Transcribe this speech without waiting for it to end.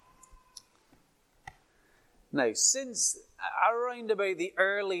Now, since around about the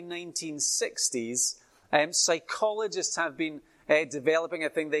early 1960s, psychologists have been developing a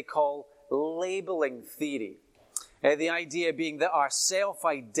thing they call labeling theory. The idea being that our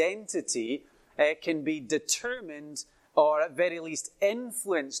self-identity can be determined, or at very least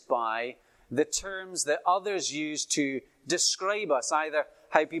influenced by, the terms that others use to describe us, either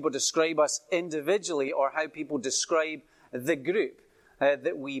how people describe us individually or how people describe the group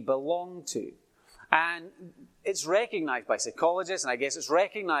that we belong to. And it's recognized by psychologists, and I guess it's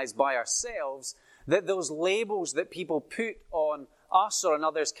recognized by ourselves, that those labels that people put on us or on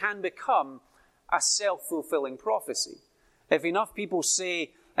others can become a self-fulfilling prophecy. If enough people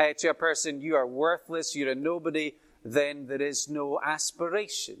say to a person, you are worthless, you're a nobody, then there is no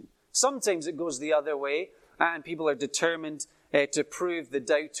aspiration. Sometimes it goes the other way, and people are determined to prove the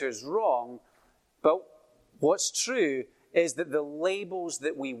doubters wrong. But what's true is that the labels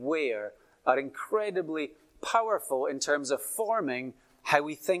that we wear are incredibly powerful in terms of forming how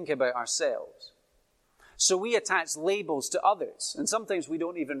we think about ourselves. So we attach labels to others, and sometimes we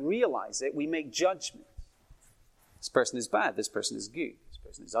don't even realize it. We make judgments. This person is bad, this person is good, this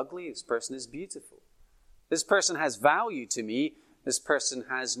person is ugly, this person is beautiful. This person has value to me, this person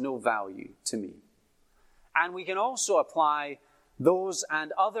has no value to me. And we can also apply those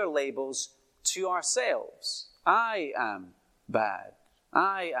and other labels to ourselves. I am bad.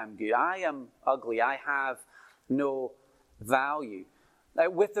 I am good. I am ugly. I have no value.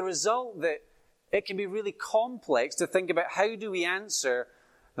 With the result that it can be really complex to think about how do we answer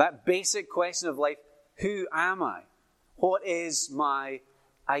that basic question of life, who am I? What is my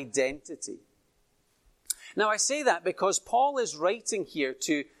identity? Now I say that because Paul is writing here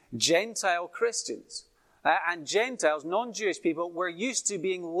to Gentile Christians. And Gentiles, non-Jewish people, were used to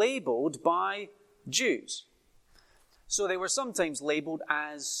being labeled by Jews. So they were sometimes labeled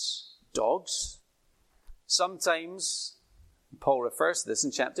as dogs. Sometimes, Paul refers to this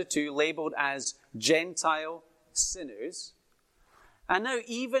in chapter 2, labeled as Gentile sinners. And now,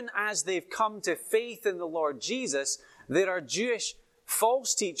 even as they've come to faith in the Lord Jesus, there are Jewish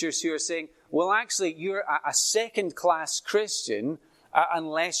false teachers who are saying, well, actually, you're a second-class Christian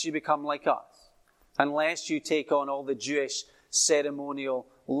unless you become like us, unless you take on all the Jewish ceremonial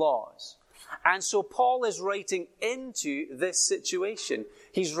laws. And so Paul is writing into this situation.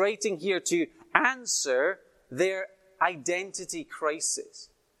 He's writing here to answer their identity crisis.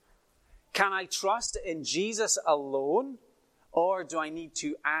 Can I trust in Jesus alone, or do I need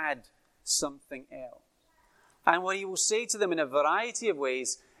to add something else? And what he will say to them in a variety of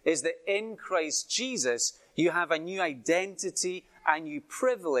ways is that in Christ Jesus, you have a new identity, a new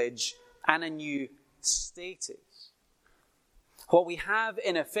privilege, and a new status. What we have,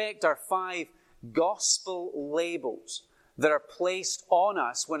 in effect, are 5 gospel labels that are placed on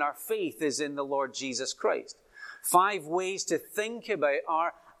us when our faith is in the Lord Jesus Christ. 5 ways to think about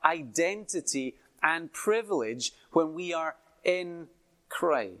our identity and privilege when we are in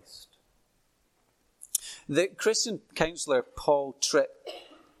Christ. The Christian counselor Paul Tripp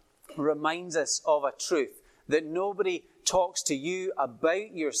reminds us of a truth, that nobody talks to you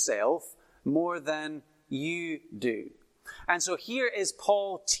about yourself more than you do. And so here is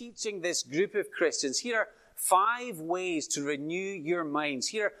Paul teaching this group of Christians. Here are 5 ways to renew your minds.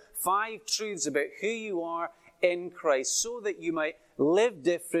 Here are 5 truths about who you are in Christ, so that you might live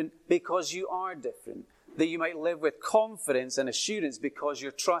different because you are different. That you might live with confidence and assurance because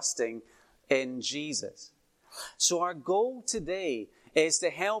you're trusting in Jesus. So our goal today is to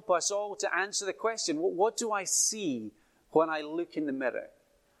help us all to answer the question, what do I see when I look in the mirror?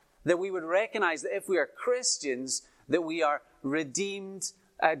 That we would recognize that if we are Christians, that we are redeemed,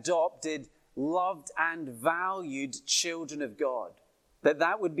 adopted, loved, and valued children of God.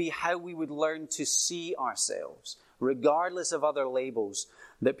 That would be how we would learn to see ourselves, regardless of other labels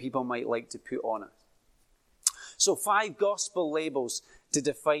that people might like to put on us. So 5 gospel labels to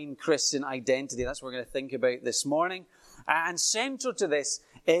define Christian identity. That's what we're going to think about this morning. And central to this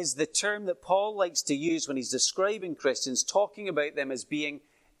is the term that Paul likes to use when he's describing Christians, talking about them as being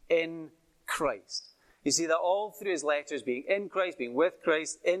in Christ. You see that all through his letters, being in Christ, being with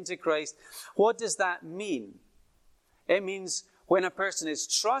Christ, into Christ. What does that mean? It means when a person is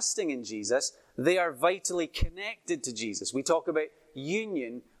trusting in Jesus, they are vitally connected to Jesus. We talk about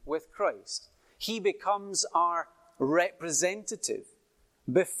union with Christ. He becomes our representative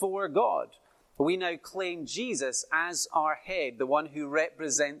before God. We now claim Jesus as our head, the one who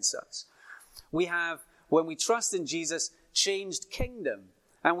represents us. We have, when we trust in Jesus, changed kingdom.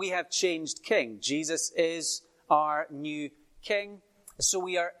 And we have changed king. Jesus is our new king. So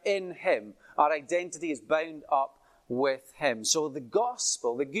we are in him. Our identity is bound up with him. So the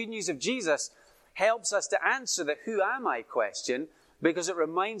gospel, the good news of Jesus, helps us to answer the who am I question, because it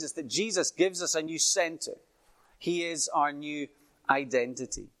reminds us that Jesus gives us a new center. He is our new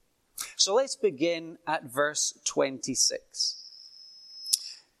identity. So let's begin at verse 26.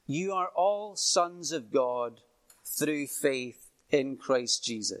 You are all sons of God through faith in Christ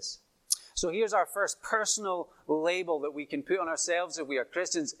Jesus. So here's our first personal label that we can put on ourselves if we are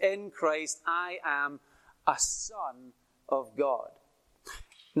Christians. In Christ, I am a son of God.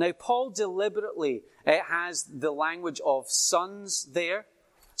 Now, Paul deliberately has the language of sons there.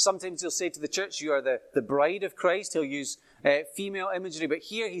 Sometimes he'll say to the church, you are the bride of Christ. He'll use female imagery. But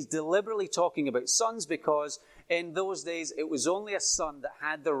here he's deliberately talking about sons because in those days it was only a son that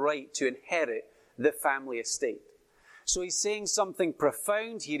had the right to inherit the family estate. So he's saying something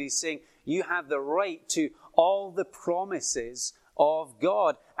profound here. He's saying you have the right to all the promises of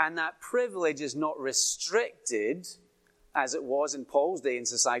God. And that privilege is not restricted as it was in Paul's day in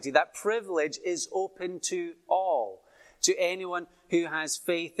society. That privilege is open to all, to anyone who has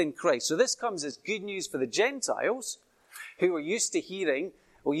faith in Christ. So this comes as good news for the Gentiles who are used to hearing,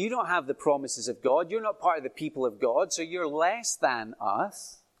 well, you don't have the promises of God. You're not part of the people of God, so you're less than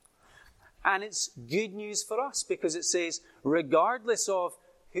us. And it's good news for us because it says, regardless of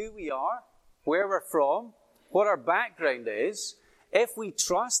who we are, where we're from, what our background is, if we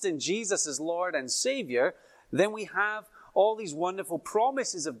trust in Jesus as Lord and Savior, then we have all these wonderful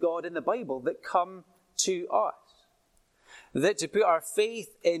promises of God in the Bible that come to us. That to put our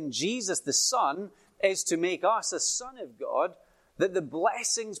faith in Jesus the Son is to make us a son of God, that the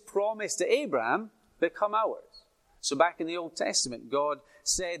blessings promised to Abraham become ours. So back in the Old Testament, God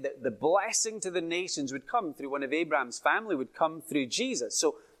said that the blessing to the nations would come through one of Abraham's family, would come through Jesus.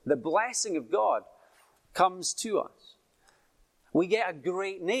 So the blessing of God comes to us. We get a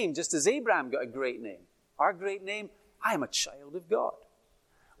great name, just as Abraham got a great name. Our great name, I am a child of God.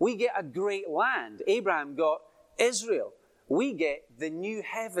 We get a great land. Abraham got Israel. We get the new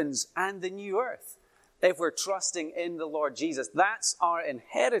heavens and the new earth. If we're trusting in the Lord Jesus, that's our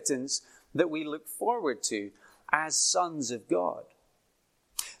inheritance that we look forward to as sons of God.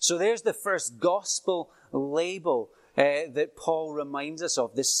 So there's the first gospel label that Paul reminds us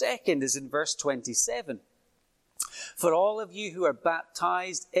of. The second is in verse 27. For all of you who are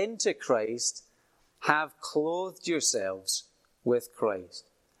baptized into Christ have clothed yourselves with Christ.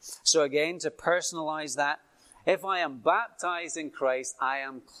 So again, to personalize that, if I am baptized in Christ, I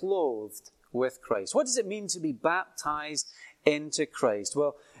am clothed with Christ. What does it mean to be baptized into Christ?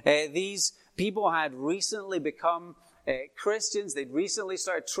 Well, these people had recently become Christians. They'd recently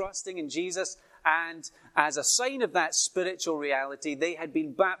started trusting in Jesus. And as a sign of that spiritual reality, they had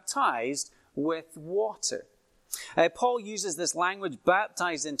been baptized with water. Paul uses this language,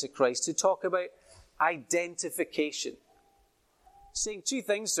 baptized into Christ, to talk about identification. Saying two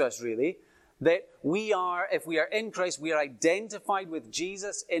things to us, really. That we are, if we are in Christ, we are identified with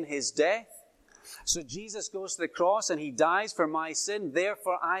Jesus in his death. So Jesus goes to the cross and he dies for my sin.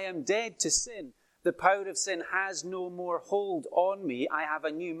 Therefore, I am dead to sin. The power of sin has no more hold on me. I have a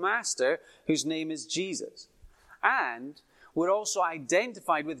new master whose name is Jesus. And we're also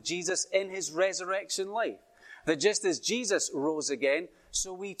identified with Jesus in his resurrection life. That just as Jesus rose again,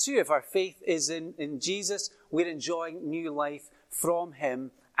 so we too, if our faith is in Jesus, we're enjoying new life from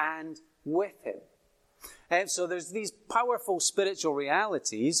him and with him. And so there's these powerful spiritual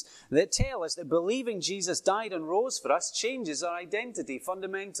realities that tell us that believing Jesus died and rose for us changes our identity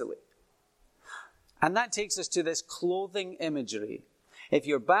fundamentally. And that takes us to this clothing imagery. If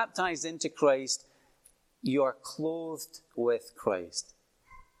you're baptized into Christ, you are clothed with Christ.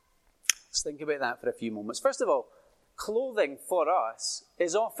 Let's think about that for a few moments. First of all, clothing for us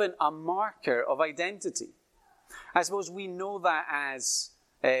is often a marker of identity. I suppose we know that as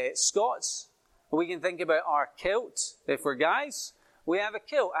Scots. We can think about our kilt. If we're guys, we have a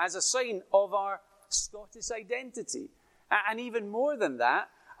kilt as a sign of our Scottish identity. And even more than that,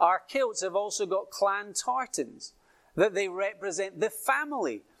 our kilts have also got clan tartans, that they represent the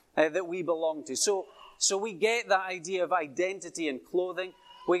family that we belong to. So we get that idea of identity and clothing.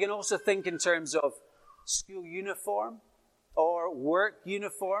 We can also think in terms of school uniform or work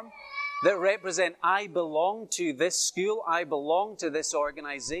uniform that represent I belong to this school, I belong to this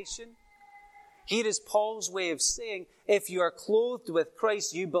organization. Here is Paul's way of saying, if you are clothed with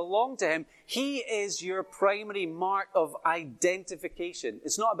Christ, you belong to him. He is your primary mark of identification.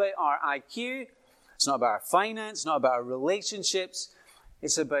 It's not about our IQ. It's not about our finance. It's not about our relationships.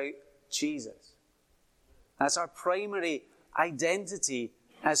 It's about Jesus. That's our primary identity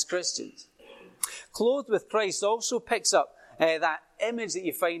as Christians. Clothed with Christ also picks up that image that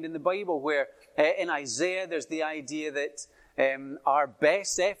you find in the Bible where in Isaiah there's the idea that our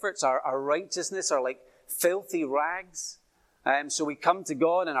best efforts, our righteousness are like filthy rags. So we come to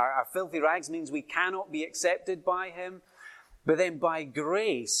God, and our filthy rags means we cannot be accepted by him. But then by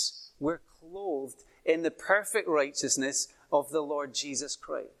grace, we're clothed in the perfect righteousness of the Lord Jesus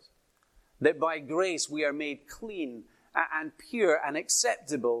Christ. That by grace we are made clean and pure and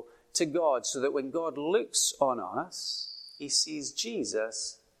acceptable to God, so that when God looks on us, he sees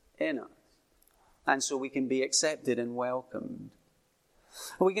Jesus in us. And so we can be accepted and welcomed.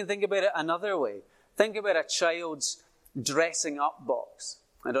 We can think about it another way. Think about a child's dressing up box.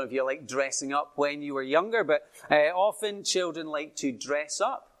 I don't know if you like dressing up when you were younger, but often children like to dress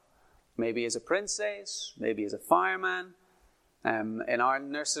up. Maybe as a princess, maybe as a fireman. In our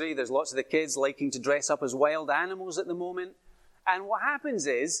nursery, there's lots of the kids liking to dress up as wild animals at the moment. And what happens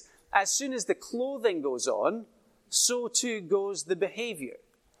is, as soon as the clothing goes on, so too goes the behavior.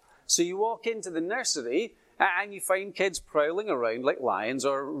 So you walk into the nursery and you find kids prowling around like lions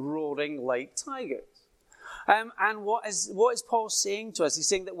or roaring like tigers. And what is Paul saying to us? He's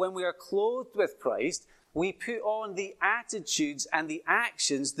saying that when we are clothed with Christ, we put on the attitudes and the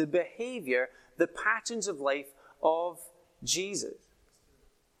actions, the behavior, the patterns of life of Jesus.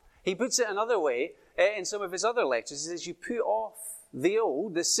 He puts it another way in some of his other lectures. He says you put off the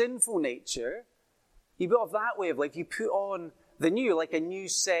old, the sinful nature. You put off that way of life. You put on the new, like a new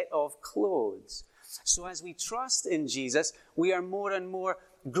set of clothes. So as we trust in Jesus, we are more and more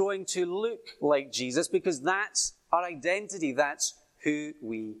growing to look like Jesus, because that's our identity. That's who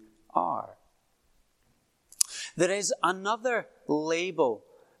we are. There is another label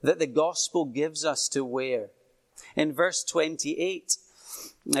that the gospel gives us to wear. In verse 28,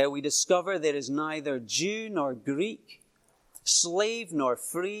 we discover there is neither Jew nor Greek, slave nor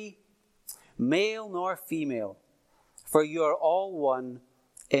free, male nor female, for you are all one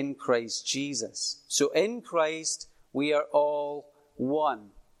in Christ Jesus. So in Christ, we are all one.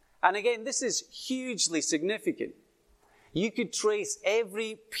 And again, this is hugely significant. You could trace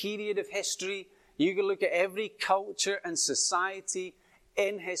every period of history. You could look at every culture and society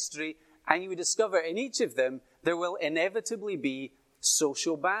in history, and you would discover in each of them there will inevitably be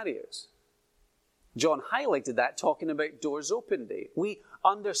social barriers. John highlighted that talking about Doors Open Day. We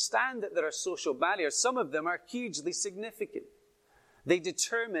understand that there are social barriers. Some of them are hugely significant. They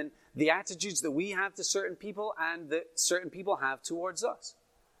determine the attitudes that we have to certain people and that certain people have towards us.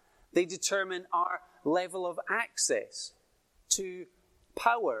 They determine our level of access to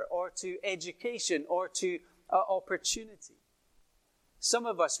power or to education or to opportunity. Some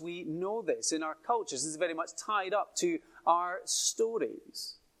of us, we know this in our cultures. This is very much tied up to our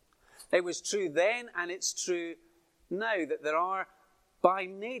stories. It was true then, and it's true now, that there are, by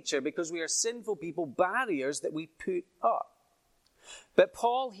nature, because we are sinful people, barriers that we put up. But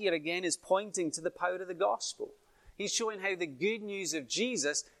Paul here again is pointing to the power of the gospel. He's showing how the good news of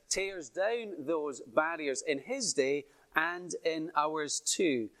Jesus tears down those barriers in his day and in ours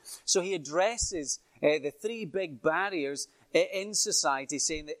too. So he addresses the three big barriers in society,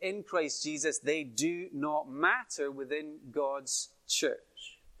 saying that in Christ Jesus they do not matter within God's church.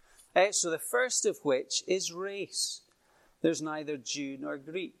 So the first of which is race. There's neither Jew nor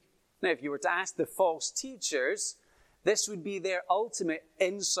Greek. Now, if you were to ask the false teachers, this would be their ultimate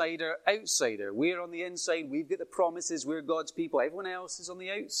insider-outsider. We're on the inside, we've got the promises, we're God's people. Everyone else is on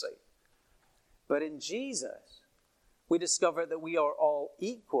the outside. But in Jesus, we discover that we are all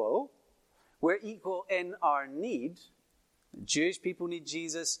equal. We're equal in our need. Jewish people need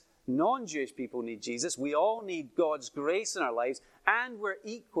Jesus. Non-Jewish people need Jesus. We all need God's grace in our lives. And we're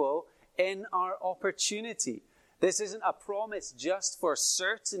equal in our opportunity. This isn't a promise just for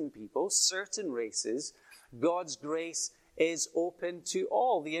certain people, certain races. God's grace is open to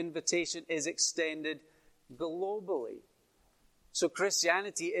all. The invitation is extended globally. So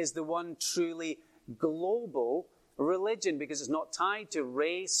Christianity is the one truly global religion, because it's not tied to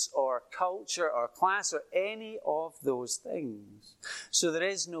race or culture or class or any of those things. So there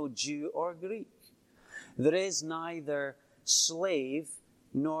is no Jew or Greek. There is neither slave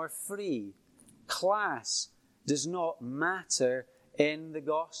nor free. Class does not matter in the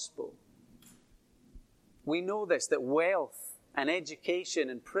gospel. We know this, that wealth and education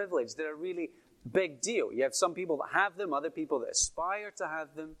and privilege, they're a really big deal. You have some people that have them, other people that aspire to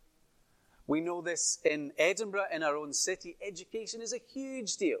have them. We know this in Edinburgh, in our own city. Education is a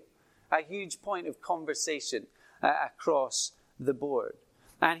huge deal, a huge point of conversation across the board.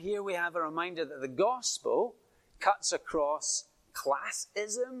 And here we have a reminder that the gospel cuts across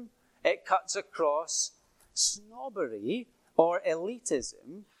classism, it cuts across snobbery or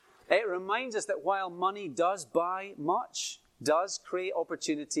elitism. It reminds us that while money does buy much, does create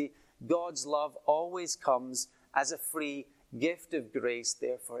opportunity, God's love always comes as a free gift of grace,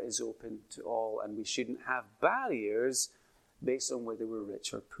 therefore, is open to all, and we shouldn't have barriers based on whether we're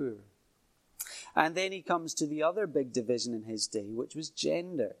rich or poor. And then he comes to the other big division in his day, which was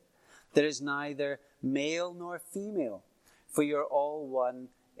gender. There is neither male nor female, for you're all one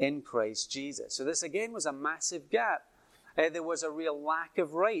in Christ Jesus. So this again was a massive gap. There was a real lack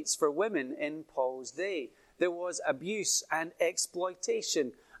of rights for women in Paul's day. There was abuse and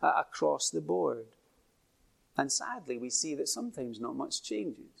exploitation across the board. And sadly, we see that sometimes not much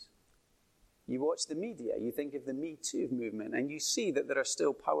changes. You watch the media, you think of the Me Too movement, and you see that there are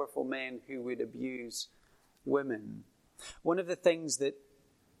still powerful men who would abuse women. One of the things that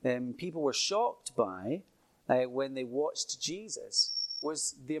people were shocked by when they watched Jesus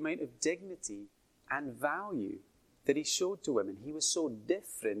was the amount of dignity and value that he showed to women. He was so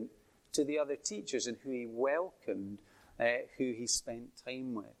different to the other teachers in who he welcomed, who he spent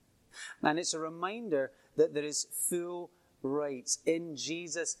time with. And it's a reminder that there is full rights. In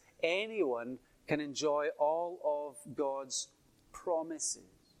Jesus, anyone can enjoy all of God's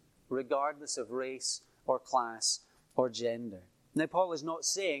promises, regardless of race or class or gender. Now, Paul is not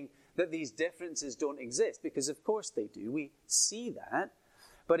saying that these differences don't exist, because of course they do. We see that.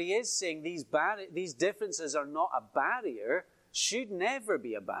 But he is saying these differences are not a barrier, should never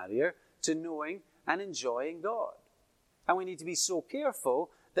be a barrier to knowing and enjoying God. And we need to be so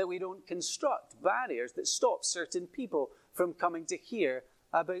careful that we don't construct barriers that stop certain people from coming to hear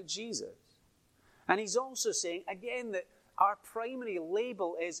about Jesus. And he's also saying, again, that our primary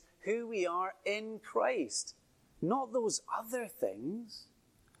label is who we are in Christ, not those other things.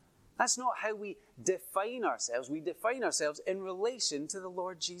 That's not how we define ourselves. We define ourselves in relation to the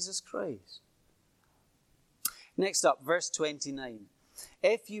Lord Jesus Christ. Next up, verse 29.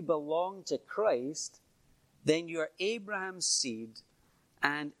 If you belong to Christ, then you are Abraham's seed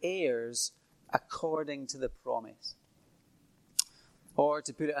and heirs according to the promise. Or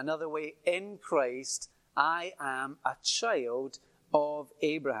to put it another way, in Christ, I am a child of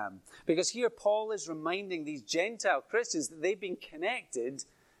Abraham. Because here Paul is reminding these Gentile Christians that they've been connected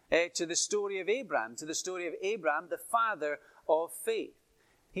to the story of Abraham, the father of faith.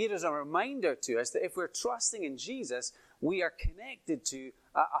 Here is a reminder to us that if we're trusting in Jesus, we are connected to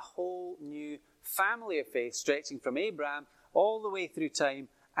a whole new family of faith stretching from Abraham all the way through time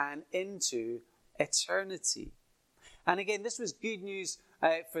and into eternity. And again, this was good news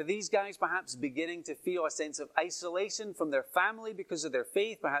for these guys, perhaps beginning to feel a sense of isolation from their family because of their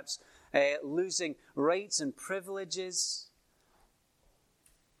faith, perhaps losing rights and privileges.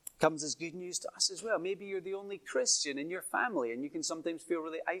 Comes as good news to us as well. Maybe you're the only Christian in your family and you can sometimes feel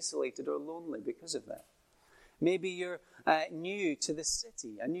really isolated or lonely because of that. Maybe you're new to the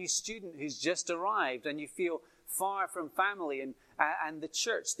city, a new student who's just arrived and you feel far from family and the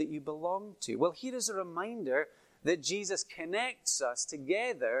church that you belong to. Well, here is a reminder that Jesus connects us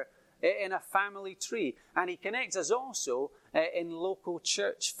together in a family tree. And he connects us also in local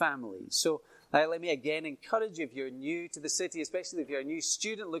church families. So let me again encourage you, if you're new to the city, especially if you're a new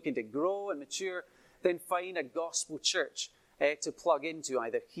student looking to grow and mature, then find a gospel church to plug into,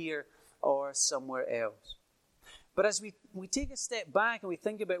 either here or somewhere else. But as we take a step back and we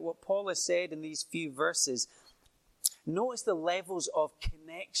think about what Paul has said in these few verses, notice the levels of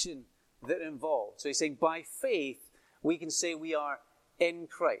connection that are involved. So he's saying by faith, we can say we are in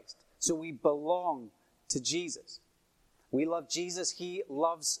Christ. So we belong to Jesus. We love Jesus. He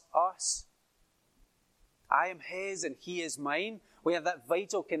loves us. I am his and he is mine. We have that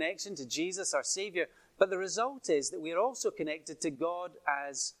vital connection to Jesus, our Savior. But the result is that we are also connected to God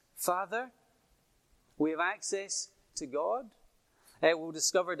as Father. We have access to God. We'll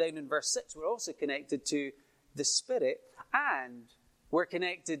discover down in verse 6, we're also connected to the Spirit. And we're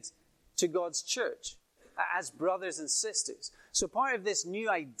connected to God's church as brothers and sisters. So part of this new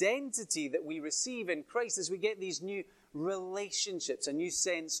identity that we receive in Christ is we get these new relationships, a new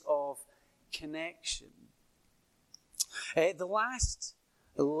sense of connection. The last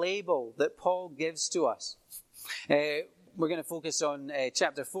label that Paul gives to us, we're going to focus on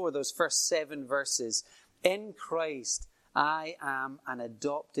chapter 4, those first 7 verses. In Christ, I am an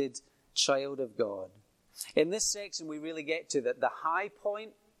adopted child of God. In this section, we really get to the high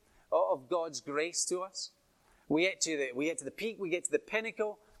point of God's grace to us. We get to the peak, we get to the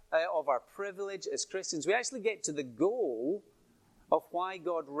pinnacle of our privilege as Christians. We actually get to the goal of why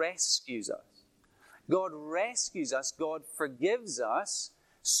God rescues us. God rescues us, God forgives us,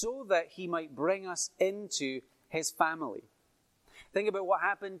 so that he might bring us into his family. Think about what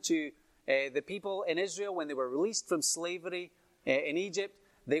happened to the people in Israel when they were released from slavery in Egypt.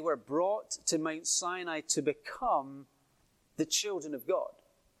 They were brought to Mount Sinai to become the children of God.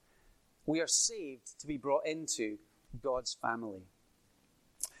 We are saved to be brought into God's family.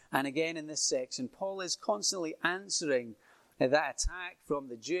 And again in this section, Paul is constantly answering that attack from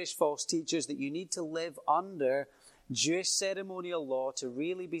the Jewish false teachers that you need to live under Jewish ceremonial law to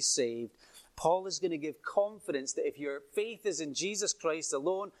really be saved. Paul is going to give confidence that if your faith is in Jesus Christ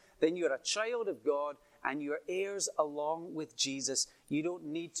alone, then you're a child of God and you're heirs along with Jesus. You don't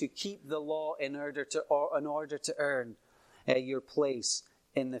need to keep the law in order to earn your place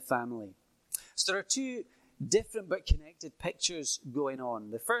in the family. So there are two different but connected pictures going on.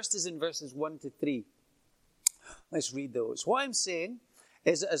 The first is in verses 1 to 3. Let's read those. What I'm saying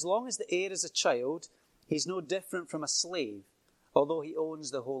is that as long as the heir is a child, he's no different from a slave, although he owns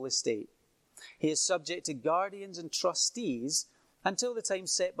the whole estate. He is subject to guardians and trustees until the time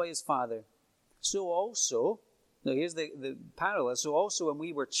set by his father. So also, now here's the parallel, so also when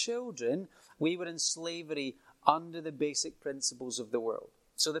we were children, we were in slavery under the basic principles of the world.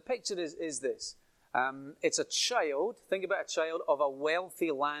 So the picture is this. It's a child, think about a child of a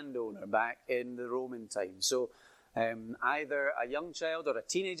wealthy landowner back in the Roman times. So either a young child or a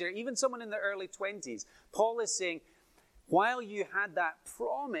teenager, even someone in their early 20s. Paul is saying, while you had that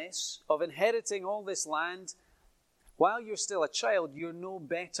promise of inheriting all this land, while you're still a child, you're no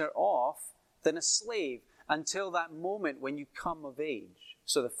better off than a slave until that moment when you come of age.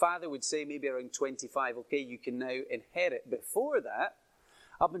 So the father would say maybe around 25, okay, you can now inherit. Before that,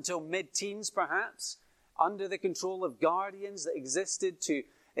 up until mid-teens perhaps, under the control of guardians that existed to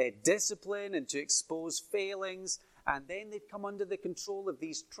discipline and to expose failings, and then they'd come under the control of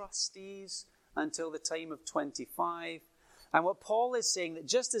these trustees until the time of 25. And what Paul is saying, that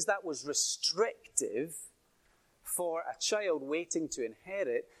just as that was restrictive for a child waiting to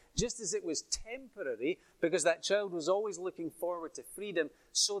inherit, just as it was temporary, because that child was always looking forward to freedom,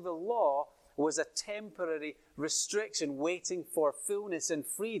 so the law was a temporary restriction waiting for fullness and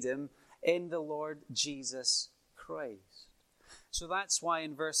freedom in the Lord Jesus Christ. So that's why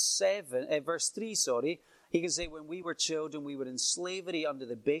in verse 3, he can say, when we were children, we were in slavery under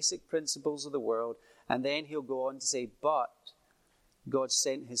the basic principles of the world. And then he'll go on to say, but God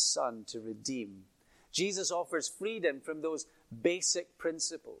sent his Son to redeem. Jesus offers freedom from those basic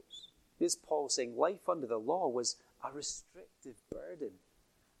principles. This Paul saying life under the law was a restrictive burden.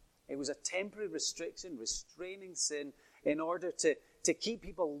 It was a temporary restriction, restraining sin in order to keep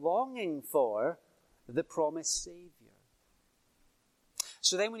people longing for the promised Savior.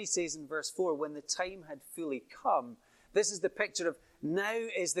 So then when he says in verse 4, when the time had fully come, this is the picture of now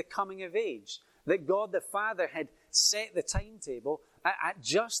is the coming of age. That God the Father had set the timetable. At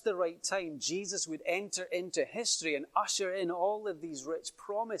just the right time, Jesus would enter into history and usher in all of these rich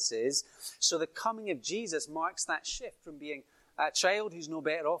promises. So the coming of Jesus marks that shift from being a child who's no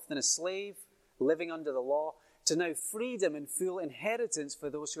better off than a slave, living under the law, to now freedom and full inheritance for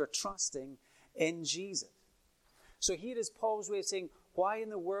those who are trusting in Jesus. So here is Paul's way of saying, why in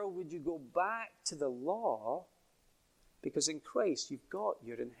the world would you go back to the law? Because in Christ you've got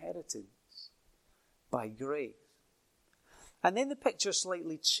your inheritance by grace. And then the picture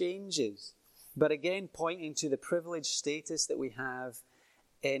slightly changes, but again pointing to the privileged status that we have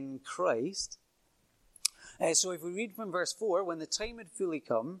in Christ. So if we read from verse 4, when the time had fully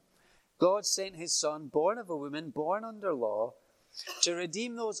come, God sent his Son, born of a woman, born under law, to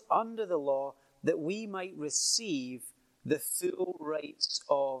redeem those under the law, that we might receive the full rights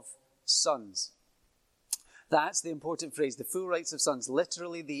of sons. That's the important phrase, the full rights of sons,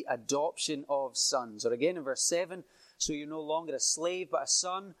 literally the adoption of sons. Or again in verse 7, so you're no longer a slave but a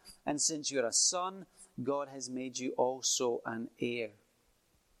son, and since you're a son, God has made you also an heir.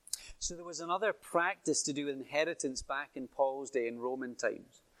 So there was another practice to do with inheritance back in Paul's day in Roman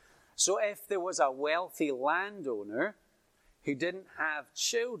times. So if there was a wealthy landowner who didn't have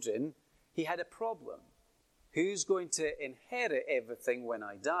children, he had a problem. Who's going to inherit everything when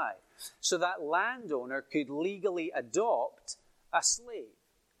I die? So that landowner could legally adopt a slave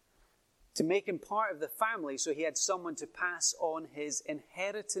to make him part of the family, so he had someone to pass on his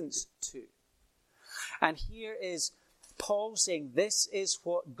inheritance to. And here is Paul saying, this is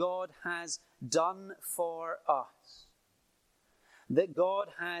what God has done for us. That God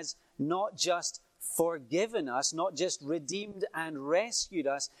has not just forgiven us, not just redeemed and rescued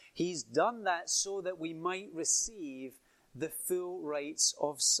us. He's done that so that we might receive the full rights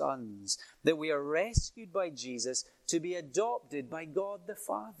of sons. That we are rescued by Jesus to be adopted by God the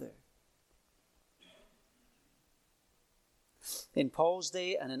Father. In Paul's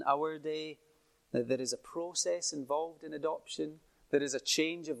day and in our day, there is a process involved in adoption. There is a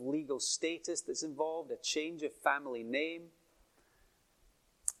change of legal status that's involved, a change of family name.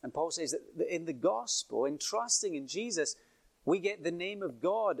 And Paul says that in the gospel, in trusting in Jesus, we get the name of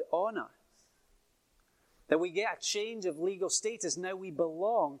God on us. That we get a change of legal status. Now we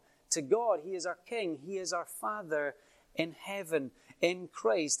belong to God. He is our King. He is our Father in heaven. In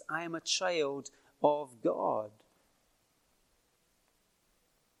Christ, I am a child of God.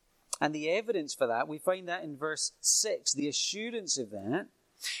 And the evidence for that, we find that in verse 6, the assurance of that.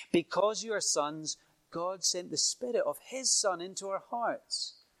 Because you are sons, God sent the Spirit of His Son into our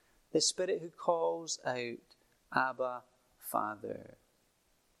hearts. The Spirit who calls out, Abba, Father.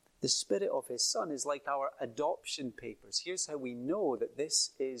 The Spirit of His Son is like our adoption papers. Here's how we know that this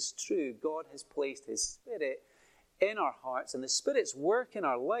is true. God has placed His Spirit in our hearts, and the Spirit's work in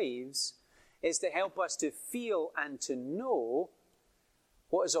our lives is to help us to feel and to know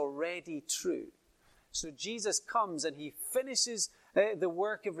what is already true. So Jesus comes and He finishes the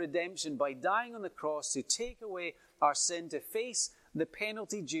work of redemption by dying on the cross to take away our sin, to face the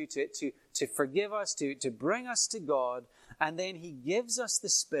penalty due to it, to forgive us, to bring us to God. And then He gives us the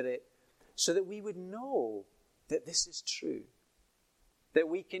Spirit so that we would know that this is true. That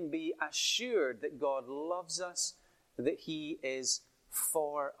we can be assured that God loves us, that He is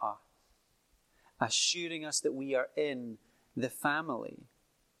for us. Assuring us that we are in the family.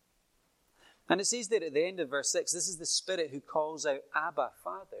 And it says there at the end of verse 6, this is the Spirit who calls out, Abba,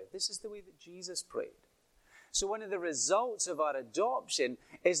 Father. This is the way that Jesus prayed. So one of the results of our adoption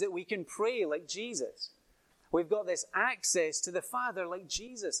is that we can pray like Jesus. We've got this access to the Father like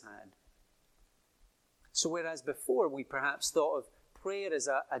Jesus had. So whereas before we perhaps thought of prayer as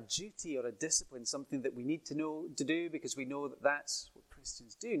a duty or a discipline, something that we need to know to do because we know that that's what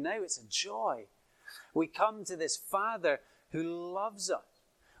Christians do. Now it's a joy. We come to this Father who loves us.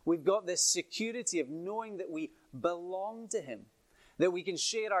 We've got this security of knowing that we belong to Him, that we can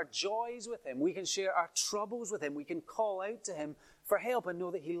share our joys with Him, we can share our troubles with Him, we can call out to Him for help and know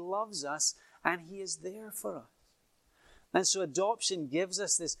that He loves us and He is there for us. And so adoption gives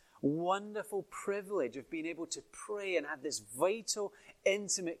us this wonderful privilege of being able to pray and have this vital,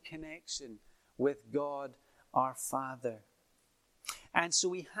 intimate connection with God our Father. And so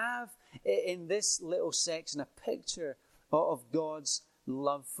we have in this little section a picture of God's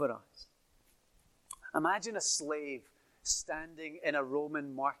love for us. Imagine a slave standing in a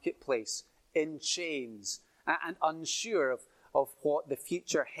Roman marketplace in chains and unsure of what the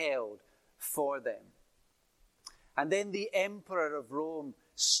future held for them. And then the emperor of Rome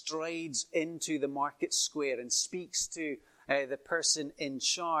strides into the market square and speaks to the person in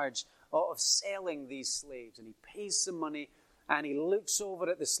charge of selling these slaves. And he pays some money and he looks over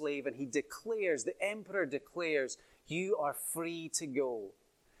at the slave and he declares, the emperor declares, you are free to go.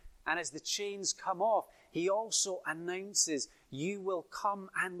 And as the chains come off, he also announces, you will come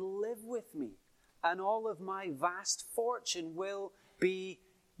and live with me, and all of my vast fortune will be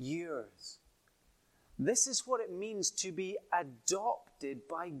yours. This is what it means to be adopted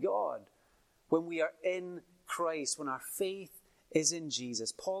by God when we are in Christ, when our faith is in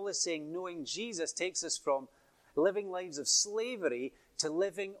Jesus. Paul is saying knowing Jesus takes us from living lives of slavery to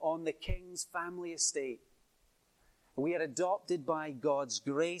living on the King's family estate. We are adopted by God's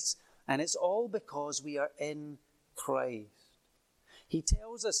grace, and it's all because we are in Christ. He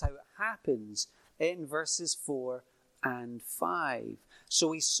tells us how it happens in verses 4 and 5. So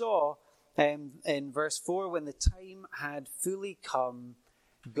we saw in verse 4, when the time had fully come,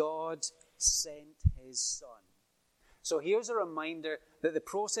 God sent His Son. So here's a reminder that the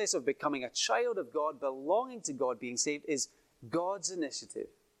process of becoming a child of God, belonging to God, being saved, is God's initiative.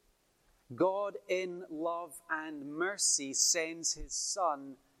 God, in love and mercy, sends His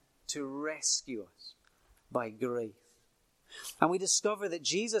Son to rescue us by grace. And we discover that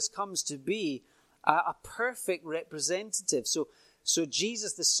Jesus comes to be a perfect representative. So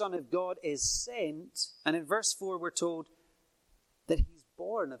Jesus, the Son of God, is sent, and in verse 4 we're told that He's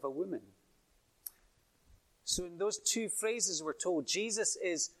born of a woman. So in those two phrases we're told Jesus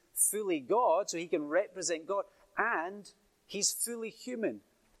is fully God, so He can represent God, and He's fully human.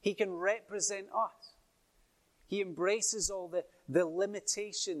 He can represent us. He embraces all the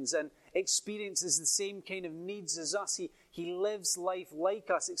limitations and experiences the same kind of needs as us. He lives life like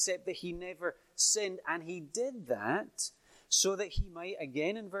us, except that He never sinned. And He did that so that He might,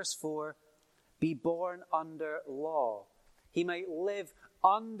 again in verse 4, be born under law. He might live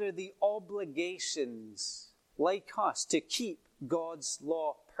under the obligations, like us, to keep God's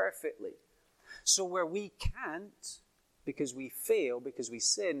law perfectly. So where we can't, because we fail, because we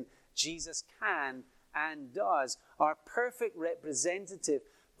sin, Jesus can and does. Our perfect representative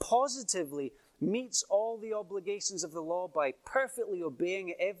positively meets all the obligations of the law by perfectly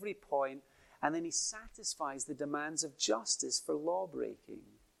obeying at every point, and then He satisfies the demands of justice for law breaking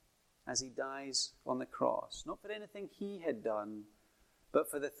as He dies on the cross. Not for anything He had done,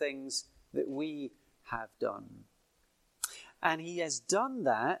 but for the things that we have done. And he has done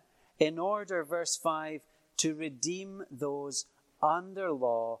that in order, verse 5, to redeem those under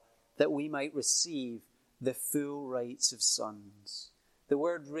law, that we might receive the full rights of sons. The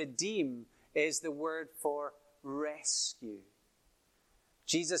word redeem is the word for rescue.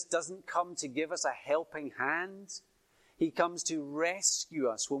 Jesus doesn't come to give us a helping hand. He comes to rescue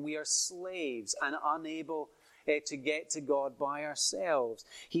us when we are slaves and unable to get to God by ourselves.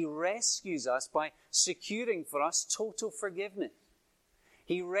 He rescues us by securing for us total forgiveness.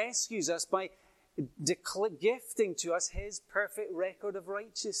 He rescues us by gifting to us his perfect record of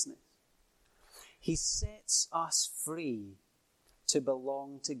righteousness. He sets us free to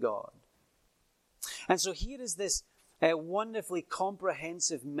belong to God. And so here is this wonderfully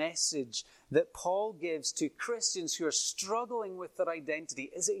comprehensive message that Paul gives to Christians who are struggling with their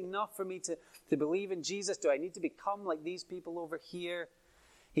identity. Is it enough for me to believe in Jesus? Do I need to become like these people over here?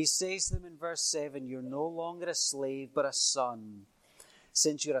 He says to them in verse 7, you're no longer a slave, but a son.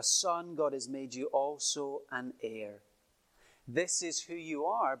 Since you're a son, God has made you also an heir. This is who you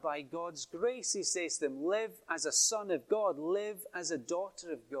are by God's grace, he says to them. Live as a son of God. Live as a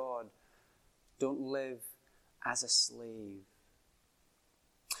daughter of God. Don't live as a slave.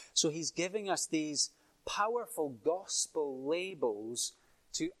 So he's giving us these powerful gospel labels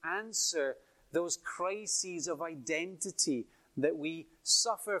to answer those crises of identity that we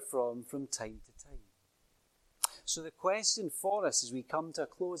suffer from time to time. So the question for us as we come to a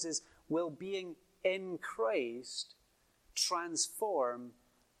close is, will being in Christ transform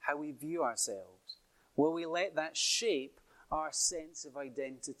how we view ourselves? Will we let that shape our sense of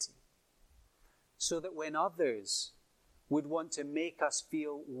identity? So that when others would want to make us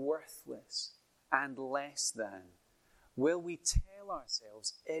feel worthless and less than, will we tell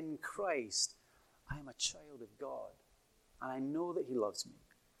ourselves, in Christ, I am a child of God, and I know that he loves me.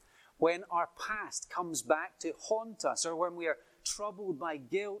 When our past comes back to haunt us, or when we are troubled by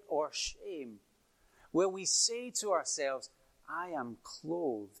guilt or shame, will we say to ourselves, I am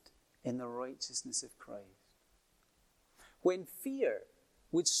clothed in the righteousness of Christ? When fear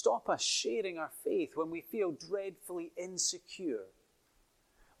would stop us sharing our faith, when we feel dreadfully insecure,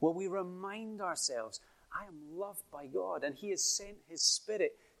 will we remind ourselves, I am loved by God, and he has sent his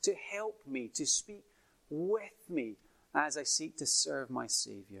Spirit to help me, to speak with me as I seek to serve my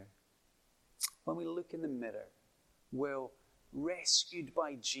Savior? When we look in the mirror, will rescued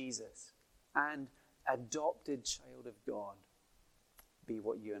by Jesus and adopted child of God be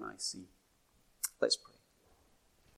what you and I see? Let's pray.